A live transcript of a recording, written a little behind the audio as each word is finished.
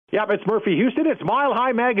Yep, it's Murphy Houston. It's Mile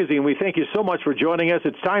High Magazine. We thank you so much for joining us.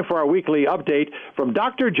 It's time for our weekly update from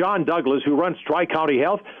Dr. John Douglas, who runs Tri-County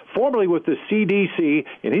Health, formerly with the CDC,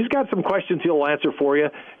 and he's got some questions he'll answer for you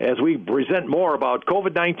as we present more about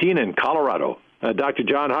COVID-19 in Colorado. Dr.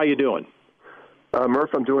 John, how you doing? Murph,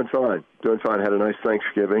 I'm doing fine. Had a nice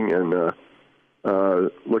Thanksgiving, and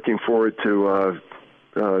looking forward to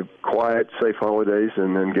quiet, safe holidays,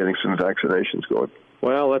 and then getting some vaccinations going.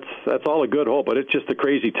 Well, that's all a good hope, but it's just a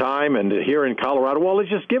crazy time. And here in Colorado, well,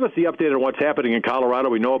 just give us the update on what's happening in Colorado.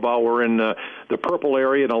 We know about we're in the purple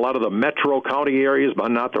area and a lot of the metro county areas, but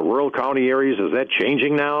not the rural county areas. Is that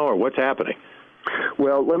changing now, or what's happening?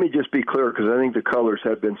 Well, let me just be clear, because I think the colors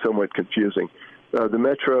have been somewhat confusing. The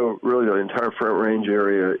metro, really the entire Front Range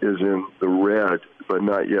area, is in the red, but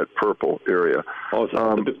not yet purple area. Oh,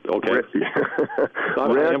 okay.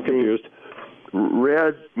 I am confused.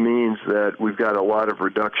 Red means that we've got a lot of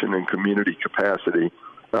reduction in community capacity.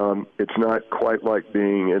 It's not quite like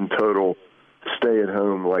being in total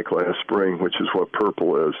stay-at-home like last spring, which is what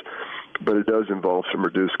purple is, but it does involve some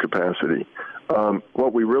reduced capacity.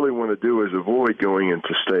 What we really want to do is avoid going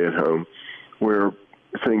into stay-at-home, where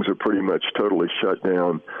things are pretty much totally shut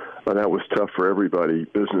down. That was tough for everybody,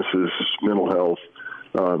 businesses, mental health,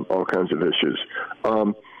 all kinds of issues.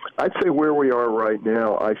 I'd say where we are right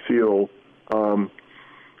now, I feel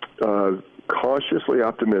cautiously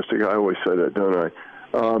optimistic. I always say that, don't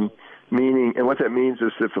I? Meaning, and what that means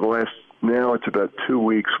is that for the last, now it's about 2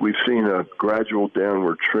 weeks, we've seen a gradual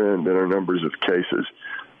downward trend in our numbers of cases.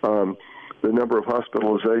 The number of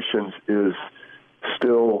hospitalizations is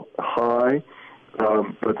still high,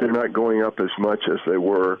 but they're not going up as much as they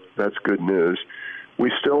were. That's good news.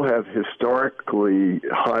 We still have historically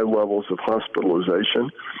high levels of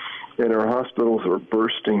hospitalization, and our hospitals are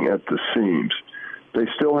bursting at the seams. They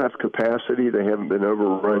still have capacity. They haven't been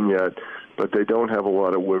overrun yet, but they don't have a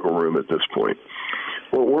lot of wiggle room at this point.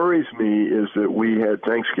 What worries me is that we had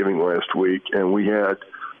Thanksgiving last week, and we had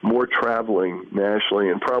more traveling nationally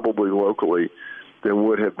and probably locally than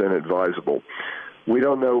would have been advisable. We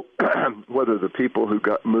don't know whether the people who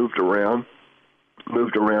got moved around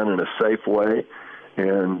in a safe way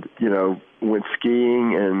and, went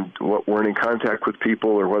skiing and weren't in contact with people,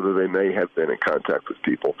 or whether they may have been in contact with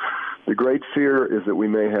people. The great fear is that we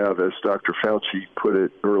may have, as Dr. Fauci put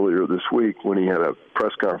it earlier this week when he had a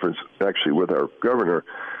press conference actually with our governor,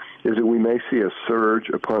 is that we may see a surge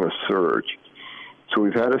upon a surge. So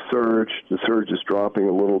we've had a surge. The surge is dropping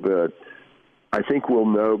a little bit. I think we'll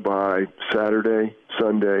know by Saturday,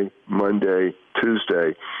 Sunday, Monday,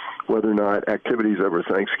 Tuesday, whether or not activities over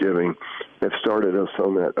Thanksgiving have started us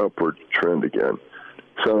on that upward trend again.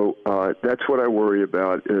 So that's what I worry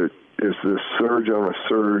about, is this surge on a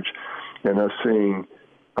surge, and us seeing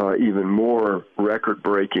even more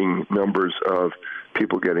record-breaking numbers of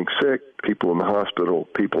people getting sick, people in the hospital,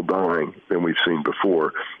 people dying than we've seen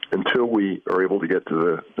before, until we are able to get to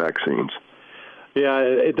the vaccines. Yeah,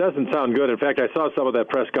 it doesn't sound good. In fact, I saw some of that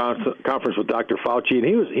press conference with Dr. Fauci,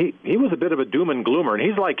 and he was a bit of a doom and gloomer. And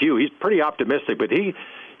he's like you; he's pretty optimistic, but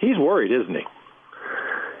he's worried, isn't he?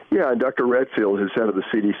 Yeah, and Dr. Redfield, who's head of the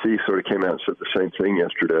CDC, sort of came out and said the same thing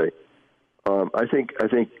yesterday. I think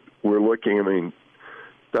we're looking. I mean,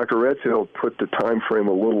 Dr. Redfield put the time frame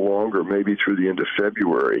a little longer, maybe through the end of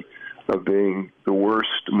February, of being the worst,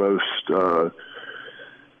 most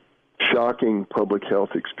shocking public health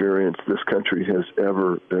experience this country has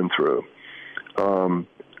ever been through.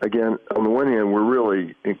 Again, on the one hand, we're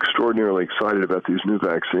really extraordinarily excited about these new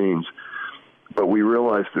vaccines, but we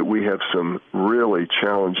realize that we have some really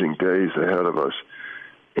challenging days ahead of us.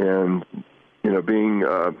 And,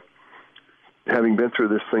 having been through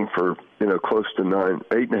this thing for, close to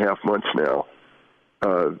 8.5 months now,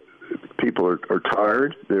 people are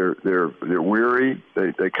tired, they're weary,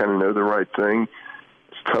 they kind of know the right thing.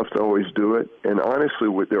 It's tough to always do it. And honestly,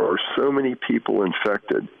 there are so many people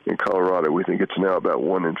infected in Colorado, we think it's now about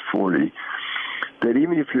 1 in 40, that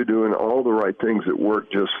even if you're doing all the right things that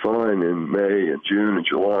work just fine in May and June and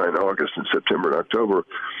July and August and September and October,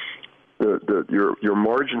 your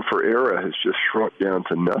margin for error has just shrunk down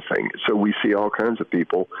to nothing. So we see all kinds of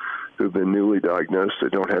people who've been newly diagnosed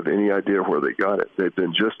that don't have any idea where they got it. They've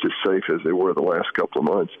been just as safe as they were the last couple of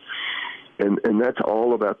months. And that's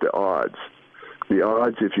all about the odds. The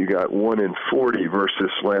odds, if you got 1 in 40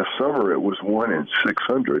 versus last summer, it was 1 in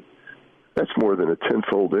 600. That's more than a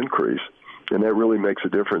tenfold increase. And that really makes a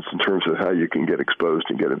difference in terms of how you can get exposed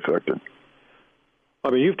and get infected. I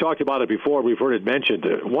mean, you've talked about it before. We've heard it mentioned.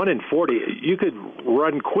 1 in 40, you could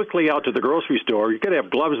run quickly out to the grocery store. You could have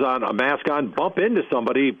gloves on, a mask on, bump into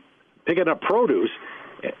somebody picking up produce,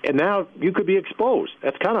 and now you could be exposed.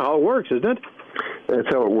 That's kind of how it works, isn't it? That's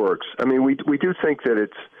how it works. I mean, we do think that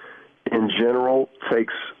it's, in general,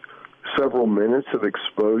 takes several minutes of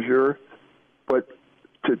exposure but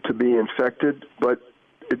to be infected, but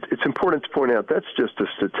it's important to point out that's just a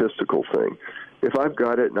statistical thing. If I've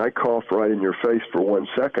got it and I cough right in your face for 1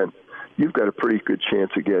 second, you've got a pretty good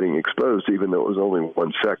chance of getting exposed, even though it was only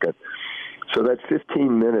 1 second. So that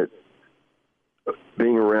 15-minute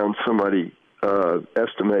being around somebody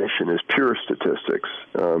estimation is pure statistics.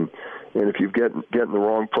 And if you get in the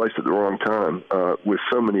wrong place at the wrong time, with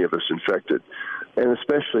so many of us infected, and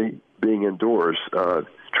especially being indoors,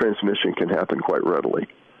 transmission can happen quite readily.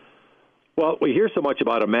 Well, we hear so much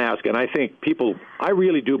about a mask, and I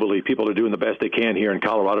really do believe people are doing the best they can here in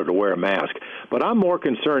Colorado to wear a mask. But I'm more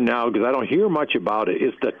concerned now, because I don't hear much about it,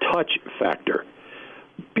 is the touch factor.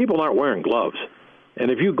 People aren't wearing gloves. And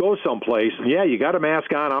if you go someplace, yeah, you got a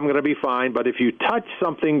mask on, I'm going to be fine. But if you touch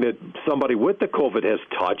something that somebody with the COVID has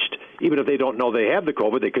touched, even if they don't know they have the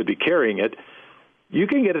COVID, they could be carrying it, you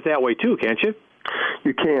can get it that way too, can't you?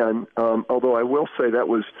 You can, although I will say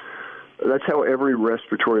that's how every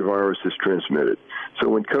respiratory virus is transmitted. So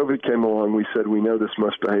when COVID came along, we said we know this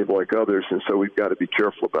must behave like others, and so we've got to be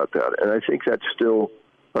careful about that. And I think that's still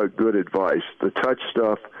good advice. The touch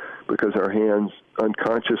stuff, because our hands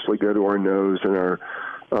unconsciously go to our nose and our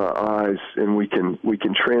eyes, and we can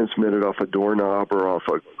transmit it off a doorknob or off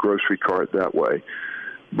a grocery cart that way.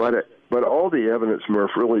 But all the evidence,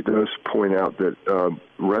 Murph, really does point out that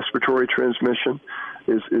respiratory transmission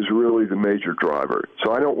is really the major driver.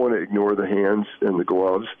 So I don't want to ignore the hands and the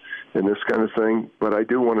gloves and this kind of thing, but I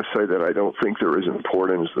do want to say that I don't think they're as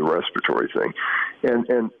important as the respiratory thing.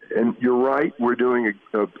 And you're right, we're doing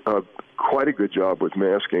quite a good job with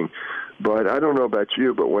masking, but I don't know about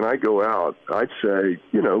you, but when I go out, I'd say,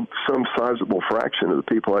 some sizable fraction of the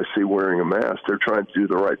people I see wearing a mask, they're trying to do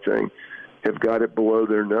the right thing, have got it below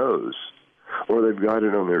their nose, or they've got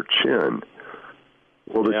it on their chin.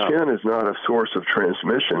 Well, the chin is not a source of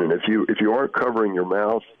transmission, and if you aren't covering your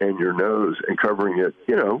mouth and your nose and covering it,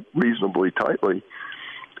 reasonably tightly,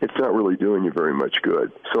 it's not really doing you very much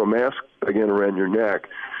good. So a mask, again, around your neck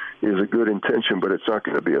is a good intention, but it's not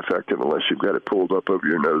going to be effective unless you've got it pulled up over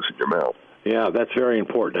your nose and your mouth. Yeah, that's very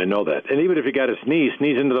important. I know that. And even if you got to sneeze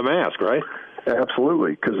into the mask, right?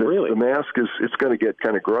 Absolutely, because the mask it's going to get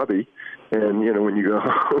kind of grubby, and when you go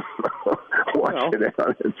home, wash it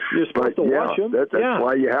out. You're supposed to wash them. That's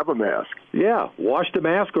why you have a mask. Yeah, wash the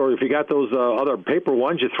mask, or if you got those other paper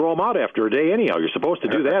ones, you throw them out after a day anyhow. You're supposed to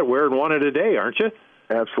do that, wearing one a day, aren't you?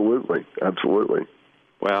 Absolutely.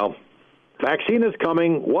 Well, vaccine is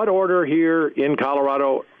coming. What order here in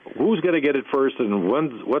Colorado? Who's going to get it first, and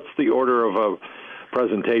what's the order of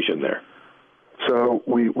presentation there? So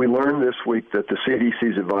we learned this week that the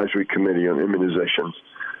CDC's Advisory Committee on Immunizations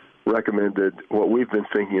recommended what we've been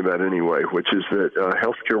thinking about anyway, which is that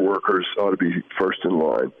healthcare workers ought to be first in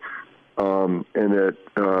line. And that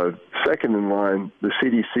second in line, the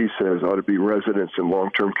CDC says, ought to be residents in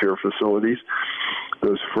long-term care facilities,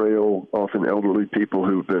 those frail, often elderly people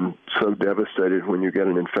who've been so devastated when you get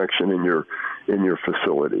an infection in your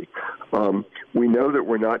facility. We know that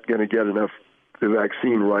we're not going to get enough the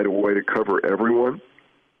vaccine right away to cover everyone.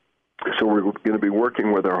 So we're going to be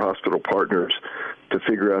working with our hospital partners to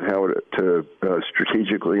figure out how to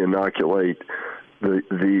strategically inoculate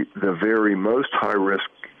the very most high-risk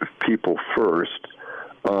people first.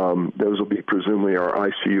 Those will be presumably our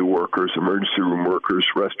ICU workers, emergency room workers,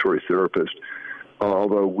 respiratory therapists,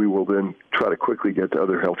 although we will then try to quickly get to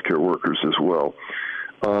other healthcare workers as well.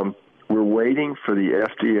 We're waiting for the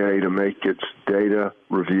FDA to make its data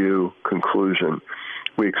review conclusion.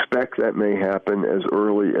 We expect that may happen as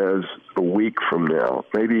early as a week from now,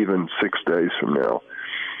 maybe even 6 days from now.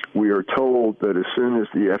 We are told that as soon as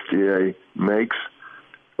the FDA makes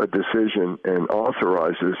a decision and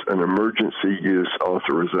authorizes an emergency use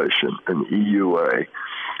authorization, an EUA,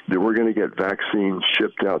 that we're going to get vaccines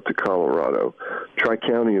shipped out to Colorado.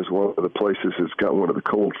 Tri-County is one of the places that's got one of the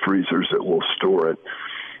cold freezers that will store it.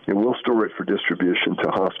 And we'll store it for distribution to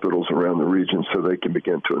hospitals around the region so they can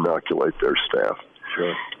begin to inoculate their staff.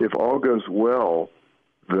 Sure. If all goes well,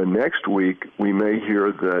 the next week we may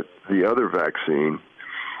hear that the other vaccine,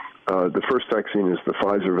 the first vaccine is the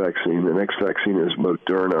Pfizer vaccine, the next vaccine is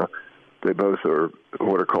Moderna. They both are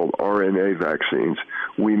what are called RNA vaccines.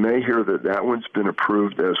 We may hear that one's been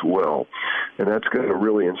approved as well, and that's going to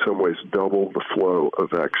really in some ways double the flow of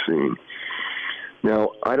vaccine. Now,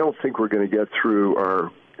 I don't think we're going to get through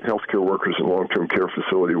our healthcare workers and long-term care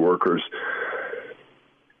facility workers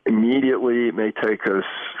immediately. It may take us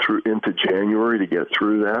through into January to get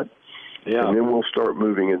through that. Yeah. And then we'll start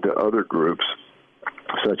moving into other groups.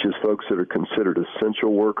 such as folks that are considered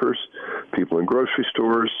essential workers, people in grocery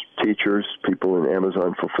stores, teachers, people in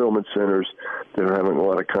Amazon fulfillment centers that are having a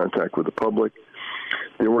lot of contact with the public.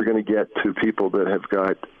 Then we're going to get to people that have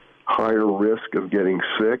got higher risk of getting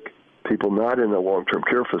sick, people not in a long-term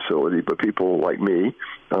care facility, but people like me,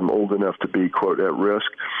 I'm old enough to be, quote, at risk,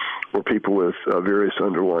 or people with various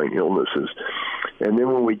underlying illnesses. And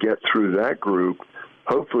then when we get through that group,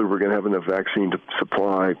 hopefully we're going to have enough vaccine to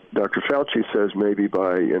supply. Dr. Fauci says maybe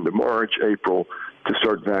by end of March, April, to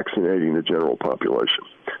start vaccinating the general population.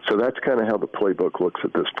 So that's kind of how the playbook looks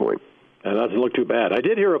at this point. And that doesn't look too bad. I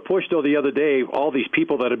did hear a push, though, the other day, all these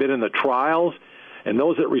people that have been in the trials and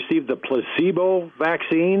those that received the placebo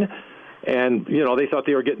vaccine, and, you know, they thought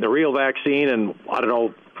they were getting the real vaccine, and I don't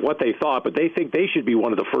know what they thought, but they think they should be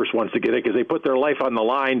one of the first ones to get it because they put their life on the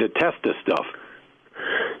line to test this stuff.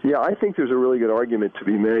 Yeah, I think there's a really good argument to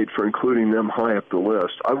be made for including them high up the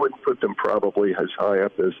list. I wouldn't put them probably as high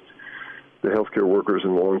up as the healthcare workers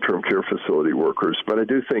and long-term care facility workers, but I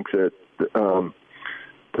do think that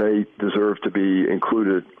they deserve to be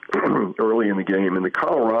included early in the game. In the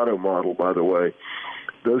Colorado model, by the way,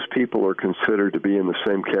 those people are considered to be in the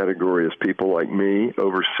same category as people like me,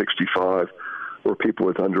 over 65, or people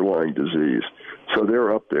with underlying disease. So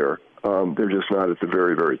they're up there. They're just not at the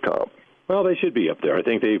very, very top. Well, they should be up there. I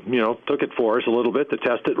think they, took it for us a little bit to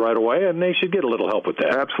test it right away, and they should get a little help with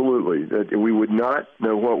that. Absolutely. We would not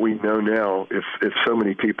know what we know now if so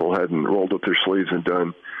many people hadn't rolled up their sleeves and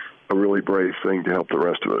done a really brave thing to help the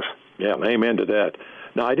rest of us. Yeah, amen to that.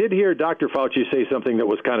 Now, I did hear Dr. Fauci say something that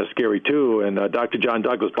was kind of scary, too, and Dr. John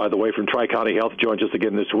Douglas, by the way, from Tri-County Health, joins us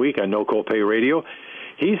again this week on No Copay Radio.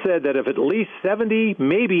 He said that if at least 70,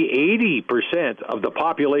 maybe 80% of the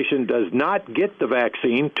population does not get the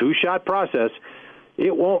vaccine, two-shot process,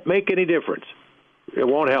 it won't make any difference. It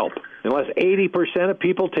won't help unless 80% of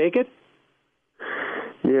people take it.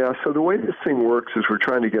 Yeah, so the way this thing works is we're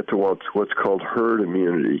trying to get to what's called herd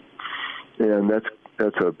immunity, and that's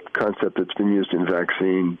a concept that's been used in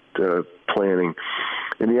vaccine planning.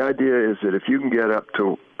 And the idea is that if you can get up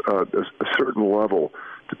to a certain level,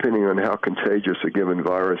 depending on how contagious a given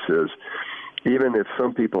virus is, even if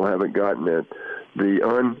some people haven't gotten it,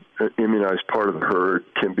 the unimmunized part of the herd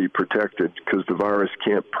can be protected because the virus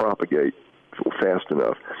can't propagate fast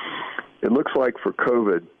enough. It looks like for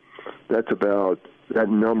COVID, that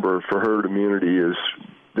number for herd immunity is,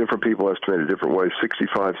 different people estimate it different ways,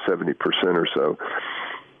 65, 70% or so.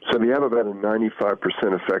 So if you have about a 95%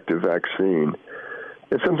 effective vaccine,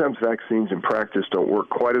 and sometimes vaccines in practice don't work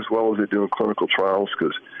quite as well as they do in clinical trials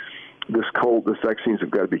because this vaccines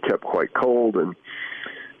have got to be kept quite cold, and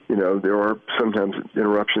there are sometimes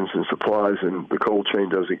interruptions in supplies, and the cold chain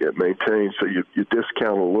doesn't get maintained, so you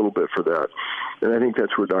discount a little bit for that. And I think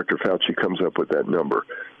that's where Dr. Fauci comes up with that number.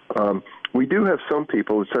 We do have some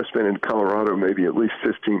people, it's estimated in Colorado, maybe at least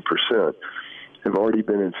 15%, have already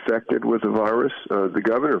been infected with the virus. The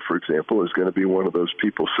governor, for example, is going to be one of those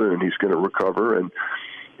people soon. He's going to recover, and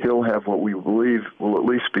he'll have what we believe will at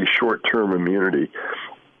least be short-term immunity.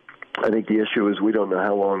 I think the issue is we don't know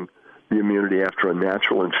how long the immunity after a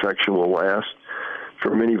natural infection will last.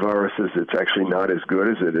 For many viruses, it's actually not as good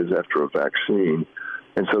as it is after a vaccine.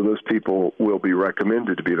 And so those people will be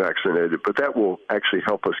recommended to be vaccinated, but that will actually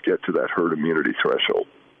help us get to that herd immunity threshold.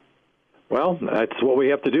 Well, that's what we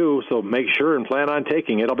have to do, so make sure and plan on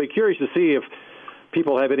taking it. I'll be curious to see if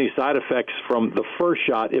people have any side effects from the first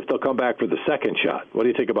shot, if they'll come back for the second shot. What do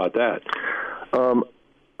you think about that?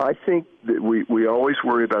 I think that we always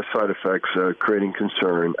worry about side effects creating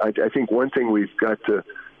concern. I think one thing we've got to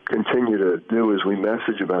continue to do is we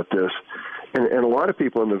message about this. And a lot of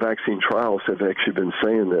people in the vaccine trials have actually been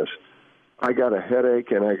saying this. I got a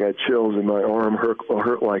headache and I got chills and my arm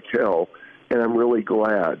hurt like hell, and I'm really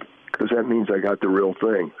glad because that means I got the real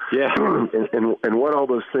thing. Yeah. And what all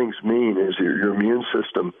those things mean is your immune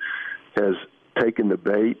system has taken the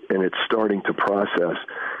bait and it's starting to process.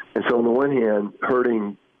 And so on the one hand,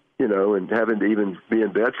 hurting, and having to even be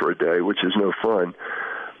in bed for a day, which is no fun,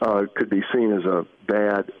 could be seen as a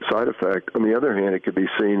bad side effect. On the other hand, it could be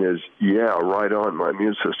seen as, right on, my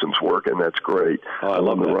immune system's working, that's great. Oh, I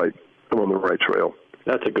love that. I'm on the right trail.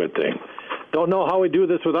 That's a good thing. Don't know how we do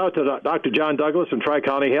this without Dr. John Douglas from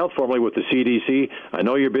Tri-County Health, formerly with the CDC. I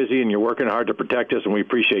know you're busy and you're working hard to protect us, and we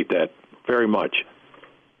appreciate that very much.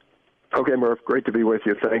 Okay, Murph, great to be with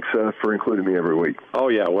you. Thanks for including me every week. Oh,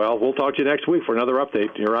 yeah. Well, we'll talk to you next week for another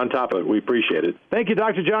update. You're on top of it. We appreciate it. Thank you,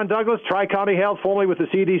 Dr. John Douglas, Tri-County Health, formerly with the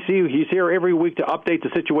CDC. He's here every week to update the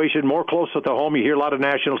situation more close to home. You hear a lot of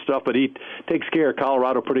national stuff, but he takes care of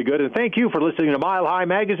Colorado pretty good. And thank you for listening to Mile High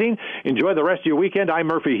Magazine. Enjoy the rest of your weekend. I'm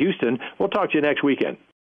Murphy Houston. We'll talk to you next weekend.